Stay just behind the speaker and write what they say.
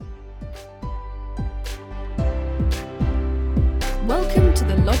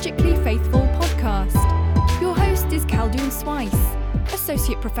the Logically Faithful podcast. Your host is Khaldun Swice,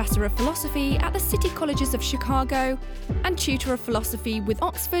 Associate Professor of Philosophy at the City Colleges of Chicago and Tutor of Philosophy with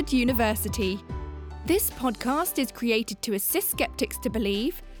Oxford University. This podcast is created to assist skeptics to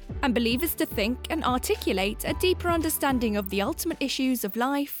believe and believers to think and articulate a deeper understanding of the ultimate issues of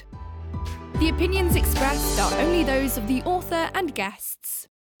life. The opinions expressed are only those of the author and guests.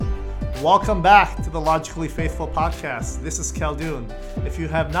 Welcome back to the Logically Faithful podcast. This is Khaldun. If you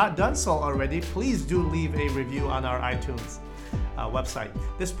have not done so already, please do leave a review on our iTunes website.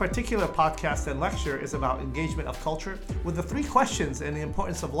 This particular podcast and lecture is about engagement of culture with the three questions and the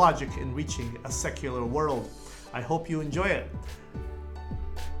importance of logic in reaching a secular world. I hope you enjoy it.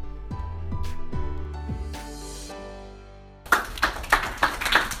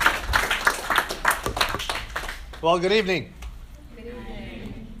 Well, good evening. Good evening.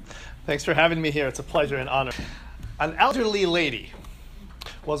 Thanks for having me here. It's a pleasure and honor. An elderly lady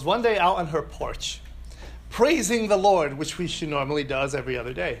was one day out on her porch praising the Lord, which she normally does every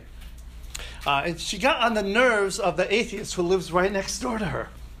other day. And she got on the nerves of the atheist who lives right next door to her.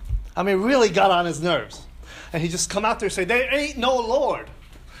 I mean, really got on his nerves. And he just come out there and say, "There ain't no Lord."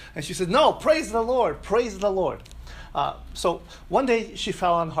 And she said, "No, praise the Lord, praise the Lord." So one day she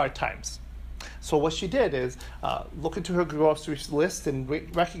fell on hard times. So what she did is look into her grocery list and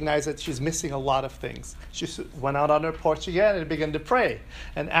recognize that she's missing a lot of things. She went out on her porch again and began to pray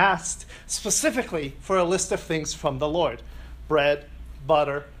and asked specifically for a list of things from the Lord: bread,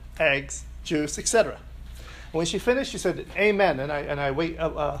 butter, eggs, juice, etc. When she finished, she said, "Amen," and I wait,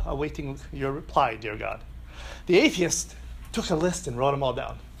 awaiting your reply, dear God. The atheist took a list and wrote them all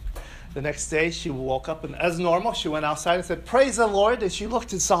down. The next day, she woke up, and as normal, she went outside and said, "Praise the Lord," and she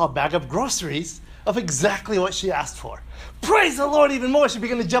looked and saw a bag of groceries of exactly what she asked for. Praise the Lord even more. She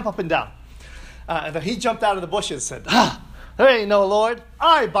began to jump up and down. And then he jumped out of the bushes and said, "There ain't no Lord.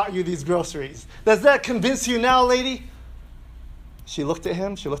 I bought you these groceries. Does that convince you now, lady?" She looked at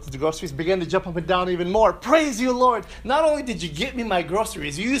him, she looked at the groceries, began to jump up and down even more. "Praise you, Lord. Not only did you get me my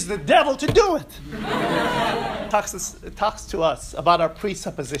groceries, you used the devil to do it." It talks to us about our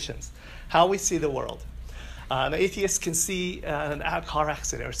presuppositions, how we see the world. An atheist can see a car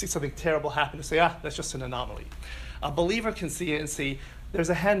accident or see something terrible happen and say, that's just an anomaly. A believer can see it and see there's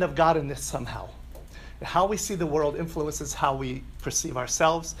a hand of God in this somehow. How we see the world influences how we perceive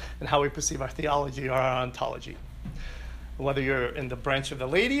ourselves and how we perceive our theology or our ontology. Whether you're in the branch of the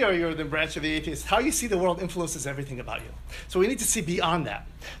lady or you're in the branch of the atheist, how you see the world influences everything about you. So we need to see beyond that.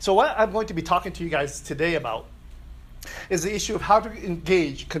 So what I'm going to be talking to you guys today about is the issue of how to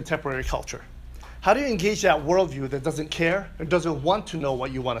engage contemporary culture. How do you engage that worldview that doesn't care or doesn't want to know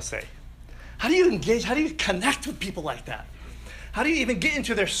what you want to say? How do you engage, how do you connect with people like that? How do you even get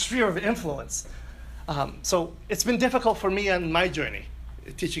into their sphere of influence? So it's been difficult for me on my journey,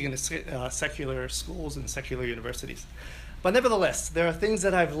 teaching in secular schools and secular universities. But nevertheless, there are things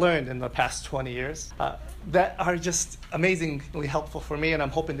that I've learned in the past 20 years that are just amazingly helpful for me, and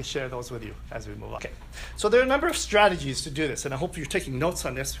I'm hoping to share those with you as we move on. Okay. So there are a number of strategies to do this, and I hope you're taking notes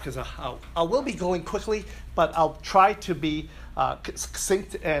on this because I will be going quickly, but I'll try to be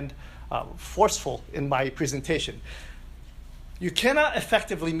succinct and forceful in my presentation. You cannot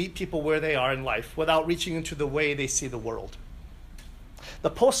effectively meet people where they are in life without reaching into the way they see the world.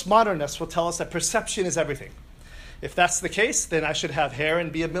 The postmodernists will tell us that perception is everything. If that's the case, then I should have hair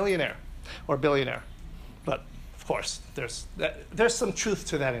and be a millionaire or billionaire. But of course, there's some truth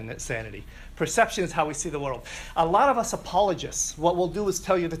to that insanity. Perception is how we see the world. A lot of us apologists, what we'll do is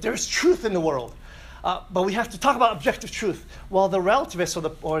tell you that there's truth in the world, but we have to talk about objective truth. While the relativists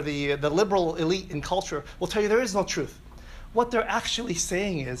or the liberal elite in culture will tell you there is no truth. What they're actually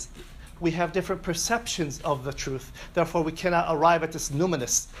saying is we have different perceptions of the truth. Therefore, we cannot arrive at this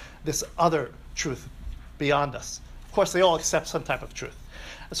numinous, this other truth beyond us. Of course, they all accept some type of truth.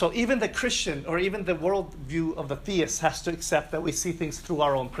 So even the Christian or even the worldview of the theist has to accept that we see things through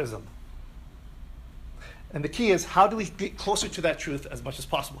our own prism. And the key is, how do we get closer to that truth as much as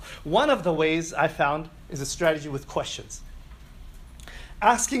possible? One of the ways I found is a strategy with questions.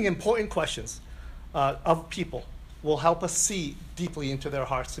 Asking important questions of people will help us see deeply into their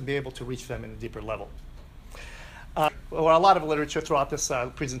hearts and be able to reach them in a deeper level. There are a lot of literature throughout this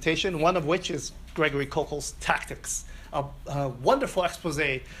presentation, one of which is Gregory Koukl's Tactics, a wonderful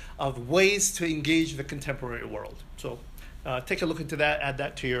expose of ways to engage the contemporary world. So take a look into that, add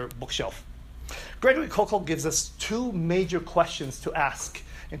that to your bookshelf. Gregory Koukl gives us two major questions to ask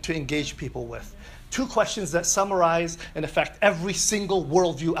and to engage people with. Two questions that summarize and affect every single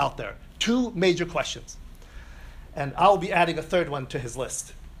worldview out there. Two major questions. And I'll be adding a third one to his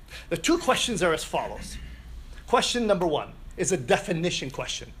list. The two questions are as follows. Question number one is a definition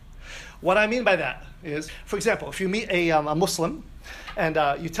question. What I mean by that is, for example, if you meet a Muslim and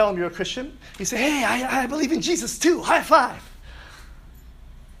you tell him you're a Christian, you say, hey, I believe in Jesus too, high five.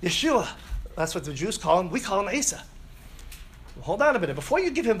 Yeshua, that's what the Jews call him, we call him Isa. Well, hold on a minute, before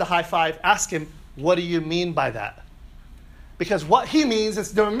you give him the high five, ask him, what do you mean by that? Because what he means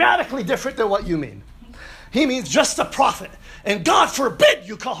is dramatically different than what you mean. He means just a prophet, and God forbid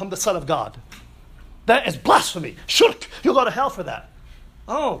you call him the Son of God. That is blasphemy, shirk, you'll go to hell for that.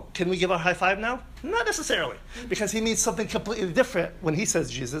 Oh, can we give our high five now? Not necessarily, because he means something completely different when he says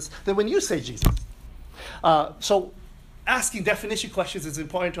Jesus than when you say Jesus. So asking definition questions is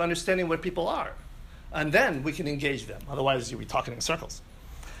important to understanding where people are, and then we can engage them. Otherwise, you'll be talking in circles.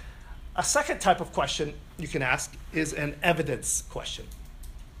 A second type of question you can ask is an evidence question.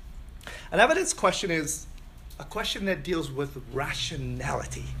 An evidence question is a question that deals with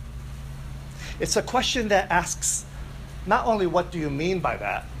rationality. It's a question that asks not only what do you mean by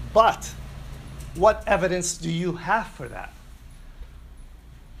that, but what evidence do you have for that?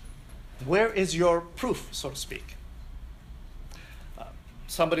 Where is your proof, so to speak?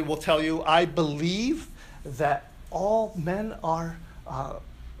 Somebody will tell you, I believe that all men are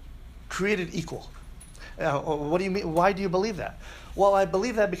created equal. What do you mean? Why do you believe that? Well, I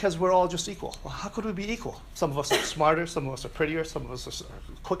believe that because we're all just equal. Well, how could we be equal? Some of us are smarter, some of us are prettier, some of us are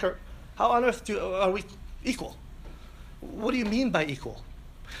quicker. How on earth are we equal? What do you mean by equal?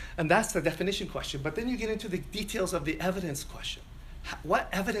 And that's the definition question. But then you get into the details of the evidence question. What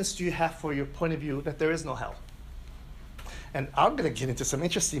evidence do you have for your point of view that there is no hell? And I'm going to get into some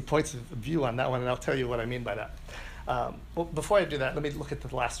interesting points of view on that one, and I'll tell you what I mean by that. Well, before I do that, let me look at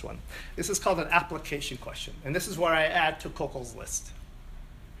the last one. This is called an application question, and this is where I add to Coco's list.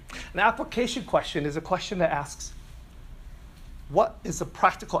 An application question is a question that asks, what is the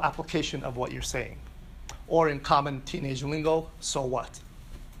practical application of what you're saying? Or in common teenage lingo, so what?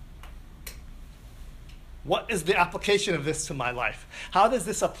 What is the application of this to my life? How does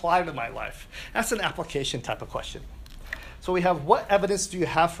this apply to my life? That's an application type of question. So we have, what evidence do you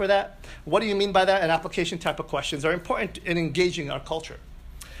have for that? What do you mean by that? And application type of questions are important in engaging our culture.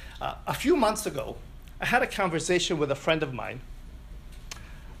 A few months ago, I had a conversation with a friend of mine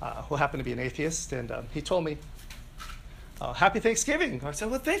who happened to be an atheist, and he told me, Happy Thanksgiving. I said,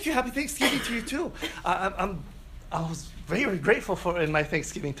 well, thank you. Happy Thanksgiving to you too. I was very grateful for in my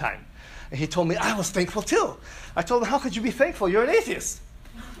Thanksgiving time. And he told me, I was thankful too. I told him, how could you be thankful? You're an atheist.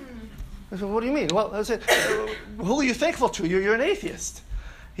 I said, what do you mean? Well, I said, who are you thankful to? You're an atheist.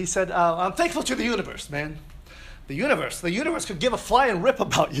 He said, I'm thankful to the universe, man. The universe could give a flying rip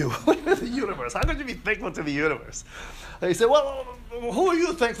about you. The universe. How could you be thankful to the universe? And he said, well, who are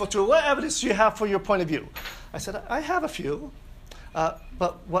you thankful to? What evidence do you have for your point of view? I said, I have a few,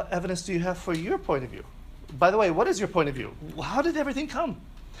 but what evidence do you have for your point of view? By the way, what is your point of view? How did everything come?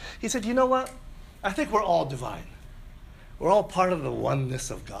 He said, you know what? I think we're all divine. We're all part of the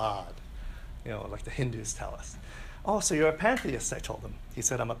oneness of God, like the Hindus tell us. Oh, so you're a pantheist, I told him. He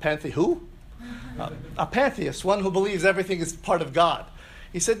said, I'm a who? A pantheist, one who believes everything is part of God.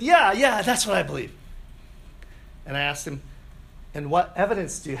 He said, yeah, that's what I believe. And I asked him, and what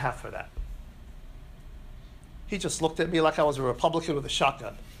evidence do you have for that? He just looked at me like I was a Republican with a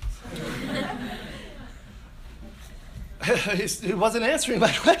shotgun. He wasn't answering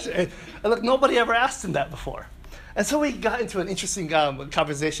my question. And look, nobody ever asked him that before. And so we got into an interesting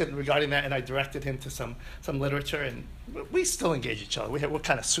conversation regarding that, and I directed him to some literature, and we still engage each other. We're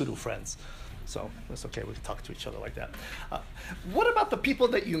kind of pseudo-friends. So it's okay, we can talk to each other like that. What about the people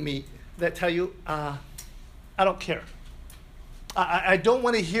that you meet that tell you, I don't care. I don't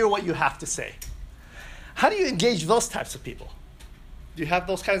want to hear what you have to say. How do you engage those types of people? Do you have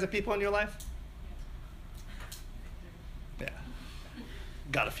those kinds of people in your life? Yeah,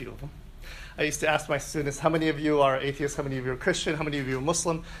 got a few of them. I used to ask my students, how many of you are atheists, how many of you are Christian, how many of you are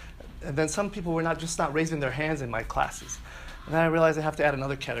Muslim? And then some people were just not raising their hands in my classes. And then I realized I have to add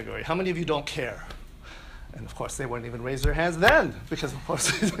another category. How many of you don't care? And of course, they wouldn't even raise their hands then, because of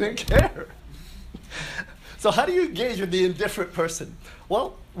course they didn't care. So how do you engage with the indifferent person?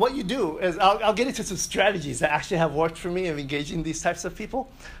 Well, what you do is, I'll get into some strategies that actually have worked for me of engaging these types of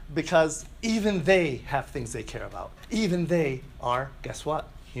people, because even they have things they care about. Even they are, guess what?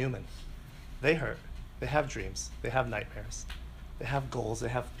 Human. They hurt. They have dreams. They have nightmares. They have goals. They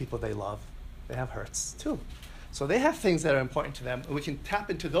have people they love. They have hurts too. So they have things that are important to them, and we can tap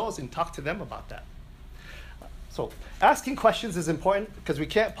into those and talk to them about that. So asking questions is important because we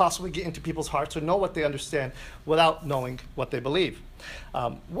can't possibly get into people's hearts or know what they understand without knowing what they believe.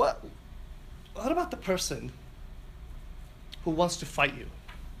 What about the person who wants to fight you?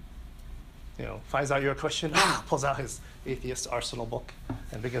 finds out you're a Christian, pulls out his atheist arsenal book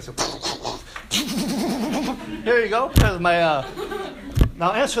and begins to. Here you go. Here's my.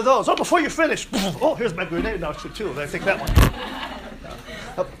 Now answer those. Oh, before you finish. Oh, here's my grenade launcher too. I take that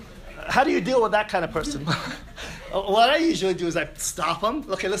one. How do you deal with that kind of person? What I usually do is I stop them.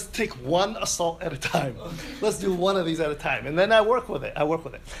 Okay, let's take one assault at a time. Let's do one of these at a time, and then I work with it.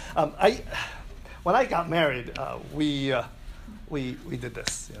 When I got married, we did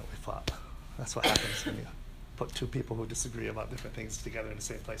this. We fought. That's what happens when you put two people who disagree about different things together in the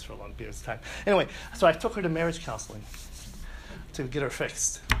same place for a long period of time. Anyway, so I took her to marriage counseling to get her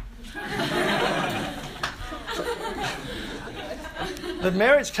fixed. The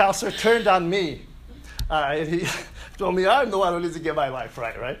marriage counselor turned on me. And he told me I'm the one who needs to get my life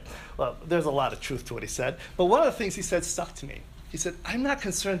right? Well, there's a lot of truth to what he said. But one of the things he said stuck to me. He said, I'm not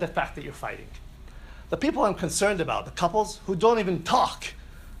concerned with the fact that you're fighting. The people I'm concerned about, the couples who don't even talk,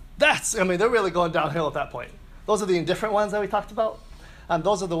 they're really going downhill at that point. Those are the indifferent ones that we talked about. And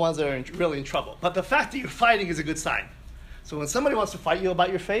those are the ones that are really in trouble. But the fact that you're fighting is a good sign. So when somebody wants to fight you about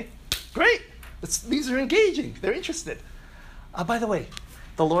your faith, great. These are engaging. They're interested. By the way,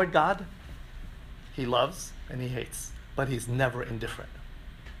 the Lord God, He loves and He hates, but He's never indifferent.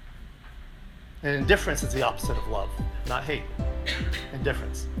 And indifference is the opposite of love, not hate.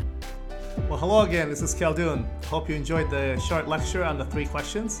 Indifference. Well, hello again. This is Khaldun. Hope you enjoyed the short lecture on the 3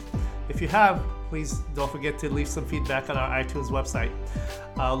 questions. If you have, please don't forget to leave some feedback on our iTunes website.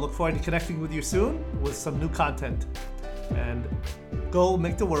 Look forward to connecting with you soon with some new content. And go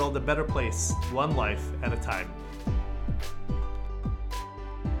make the world a better place, one life at a time.